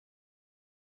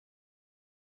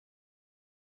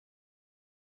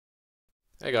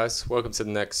Hey guys, welcome to the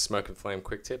next Smoke and Flame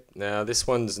quick tip. Now, this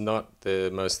one's not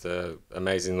the most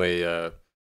amazingly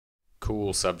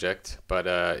cool subject, but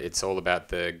it's all about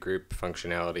the group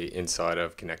functionality inside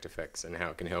of ConnectFX and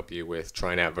how it can help you with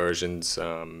trying out versions,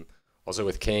 also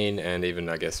with Keen, and even,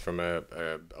 I guess, from a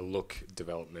look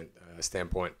development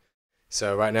standpoint.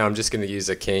 So right now I'm just going to use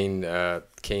a Keen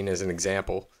as an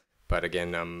example, but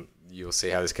again, you'll see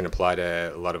how this can apply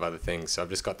to a lot of other things. So I've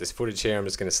just got this footage here. I'm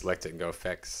just going to select it and go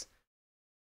Effects,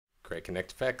 create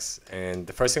ConnectFX, and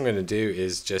the first thing I'm going to do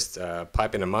is just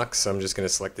pipe in a mux. So I'm just going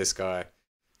to select this guy,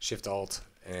 Shift Alt,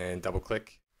 and double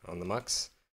click on the mux.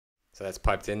 So that's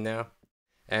piped in now.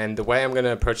 And the way I'm going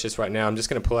to approach this right now, I'm just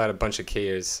going to pull out a bunch of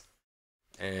keyers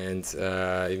and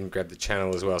even grab the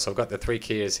channel as well. So I've got the 3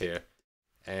 keyers here,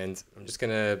 and I'm just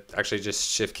going to actually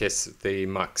just shift kiss the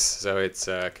mux so it's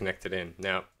connected in.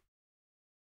 Now,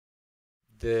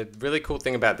 the really cool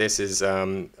thing about this is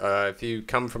if you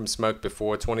come from Smoke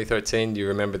before 2013, you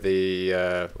remember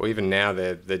or even now,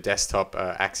 the desktop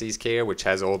axes keyer, which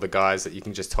has all the guys that you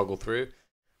can just toggle through.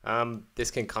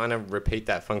 This can kind of repeat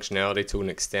that functionality to an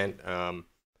extent.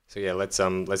 So yeah,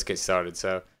 let's get started.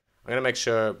 So I'm going to make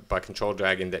sure by control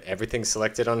dragging that everything's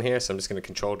selected on here. So I'm just going to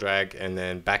control drag and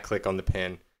then back click on the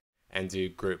pen and do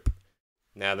group.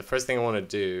 Now the first thing I want to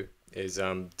do is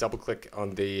double click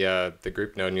on the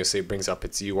group node, and you'll see it brings up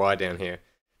its UI down here.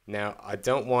 Now I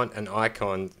don't want an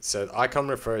icon, so the icon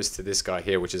refers to this guy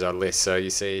here, which is our list. So you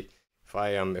see if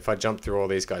I jump through all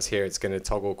these guys here, it's going to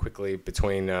toggle quickly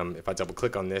between if I double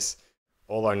click on this,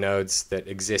 all our nodes that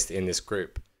exist in this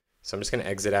group. So I'm just going to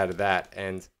exit out of that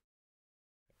and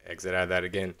exit out of that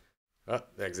again.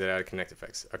 Exit out of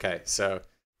ConnectFX. Okay, so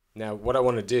now what I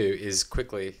want to do is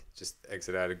quickly just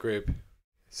exit out of group.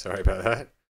 Sorry about that.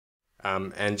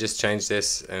 And just change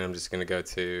this, and I'm just going to go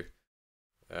to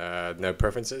Node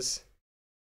Preferences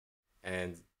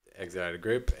and exit out of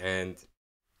group and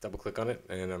double click on it,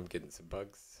 and I'm getting some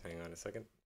bugs. Hang on a second.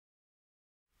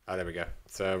 Oh, there we go.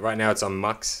 So right now it's on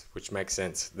mux, which makes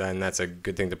sense. Then that's a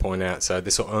good thing to point out. So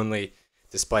this will only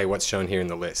display what's shown here in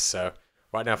the list. So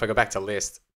right now if I go back to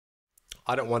list,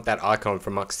 I don't want that icon for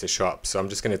mux to show up. So I'm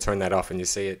just going to turn that off, and you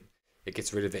see it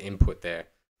gets rid of the input there.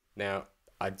 Now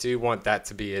I do want that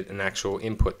to be an actual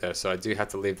input there, so I do have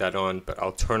to leave that on, but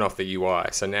I'll turn off the UI.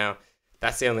 So now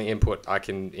that's the only input I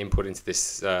can input into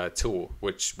this tool,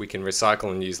 which we can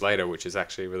recycle and use later, which is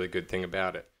actually a really good thing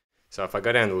about it. So if I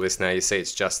go down the list now, you see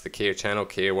it's just the keyer channel,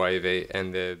 keyer YEV,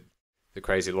 and the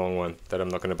crazy long one that I'm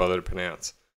not going to bother to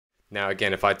pronounce. Now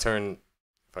again, if I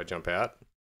jump out,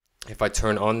 if I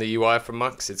turn on the UI for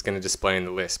mux, it's going to display in the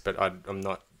list, but I'm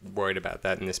not worried about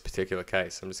that in this particular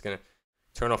case. I'm just going to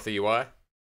turn off the UI.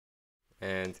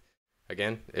 And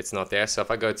again, it's not there. So if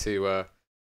I go to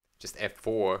just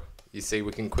F4, you see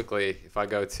we can quickly, if I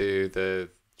go to the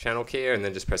channel keyer and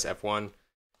then just press F1,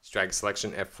 just drag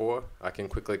selection F4, I can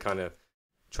quickly kind of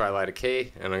trilater a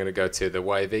key, and I'm going to go to the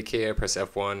YV keyer, press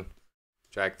F1,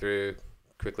 drag through,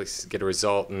 quickly get a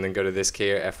result, and then go to this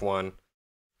keyer, F1,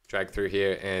 drag through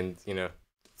here, and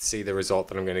see the result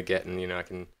that I'm going to get, and I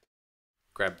can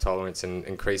grab tolerance and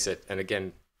increase it. And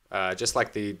again, just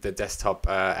like the desktop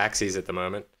axes at the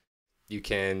moment, you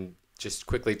can just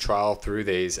quickly trial through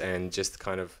these and just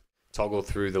kind of toggle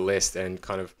through the list and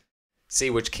kind of see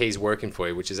which key's working for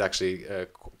you, which is actually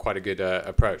quite a good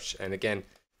approach. And again,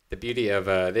 the beauty of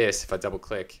this, if I double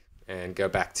click and go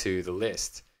back to the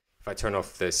list, if I turn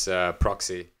off this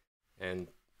proxy, and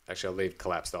actually I'll leave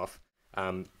collapsed off,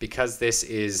 because this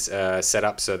is set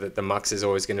up so that the mux is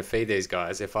always going to feed these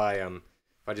guys. If I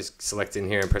just select in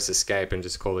here and press escape and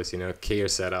just call this, keyer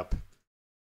setup,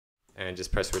 and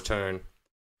just press return,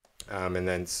 and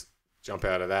then jump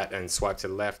out of that and swipe to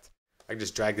the left, I can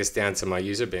just drag this down to my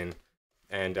user bin.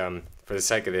 And for the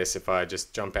sake of this, if I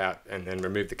just jump out and then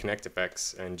remove the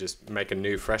ConnectFX and just make a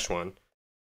new fresh one,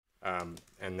 and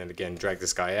then again drag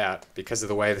this guy out, because of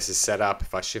the way this is set up,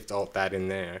 if I shift alt that in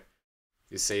there,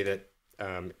 you see that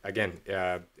again,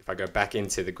 if I go back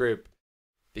into the group,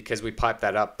 because we pipe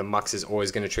that up, the mux is always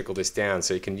going to trickle this down.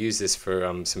 So you can use this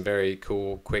for some very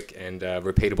cool, quick, and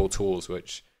repeatable tools,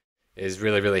 which is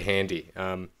really, really handy.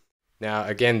 Now,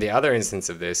 again, the other instance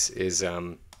of this is,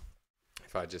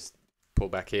 if I just pull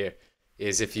back here,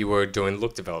 is if you were doing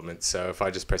look development. So if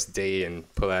I just press D and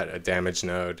pull out a damaged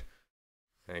node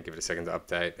and give it a second to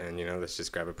update, and let's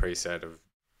just grab a preset of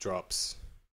drops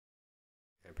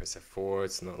and press F4.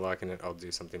 It's not liking it. I'll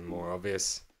do something more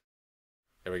obvious.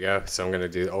 There we go. So I'm going to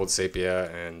do old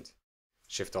sepia and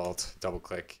shift alt, double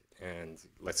click, and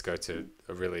let's go to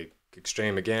a really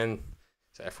extreme again.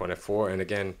 So F1, F4, and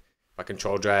again, if I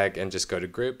control drag and just go to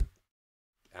group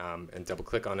and double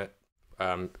click on it,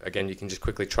 Again, you can just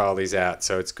quickly trial these out.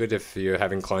 So it's good if you're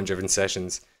having client-driven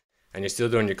sessions and you're still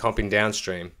doing your comping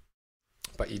downstream,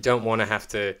 but you don't want to have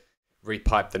to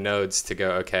repipe the nodes to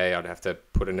go, okay, I'd have to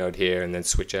put a node here and then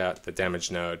switch out the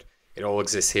damaged node. It all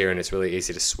exists here and it's really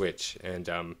easy to switch. And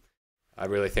I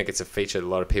really think it's a feature that a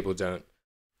lot of people don't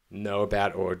know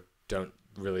about or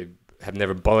have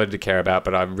never bothered to care about,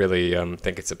 but I really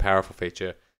think it's a powerful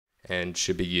feature and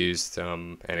should be used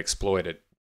and exploited.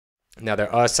 Now,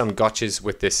 there are some gotchas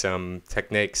with this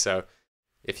technique. So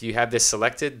if you have this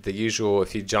selected, the usual,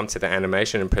 if you jump to the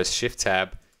animation and press Shift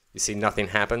Tab, you see nothing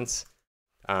happens.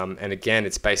 And again,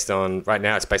 it's based on, right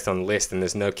now it's based on list, and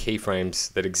there's no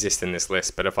keyframes that exist in this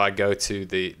list. But if I go to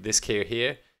this key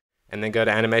here and then go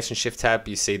to animation Shift Tab,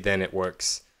 you see then it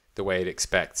works the way it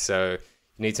expects. So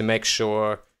you need to make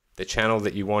sure the channel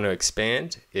that you want to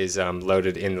expand is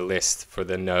loaded in the list for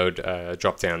the node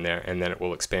drop down there, and then it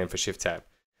will expand for Shift Tab.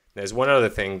 There's one other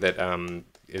thing that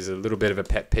is a little bit of a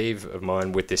pet peeve of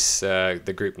mine with this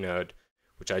the group node,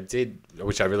 which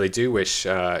I really do wish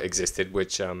existed,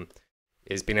 which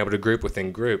is being able to group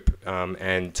within group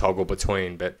and toggle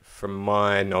between. But from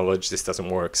my knowledge, this doesn't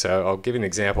work. So I'll give you an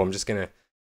example. I'm just going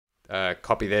to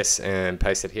copy this and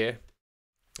paste it here,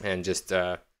 and just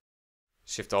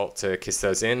Shift Alt to kiss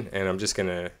those in, and I'm just going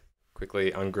to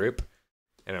quickly ungroup.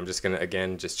 And I'm just going to,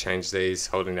 again, just change these,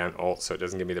 holding down Alt so it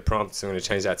doesn't give me the prompt. So I'm going to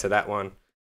change that to that one,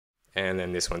 and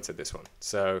then this one to this one.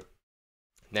 So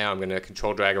now I'm going to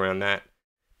control drag around that,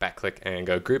 back click, and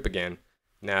go group again.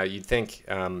 Now you'd think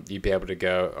you'd be able to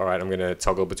go, all right, I'm going to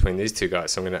toggle between these two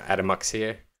guys. So I'm going to add a mux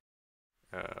here,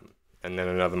 and then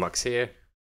another mux here,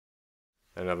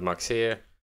 another mux here,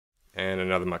 and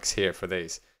another mux here for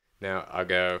these. Now I'll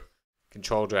go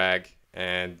control drag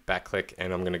and back click,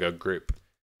 and I'm going to go group.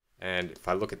 And if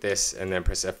I look at this and then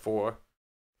press F4,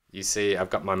 you see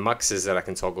I've got my muxes that I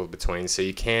can toggle between. So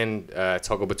you can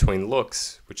toggle between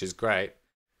looks, which is great,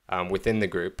 within the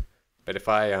group. But if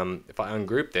I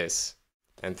ungroup this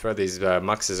and throw these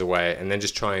muxes away, and then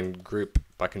just try and group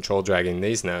by control dragging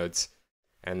these nodes,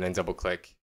 and then double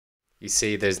click, you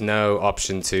see there's no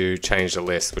option to change the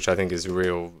list, which I think is a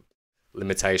real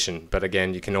limitation. But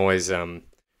again, you can always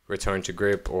return to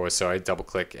group, or double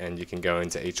click, and you can go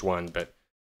into each one. But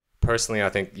personally, I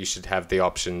think you should have the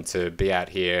option to be out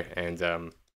here and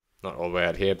not all the way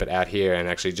out here, but out here, and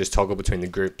actually just toggle between the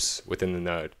groups within the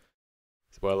node.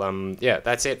 Well, yeah,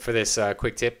 that's it for this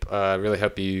quick tip. I really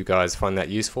hope you guys find that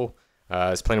useful.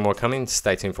 There's plenty more coming.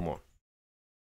 Stay tuned for more.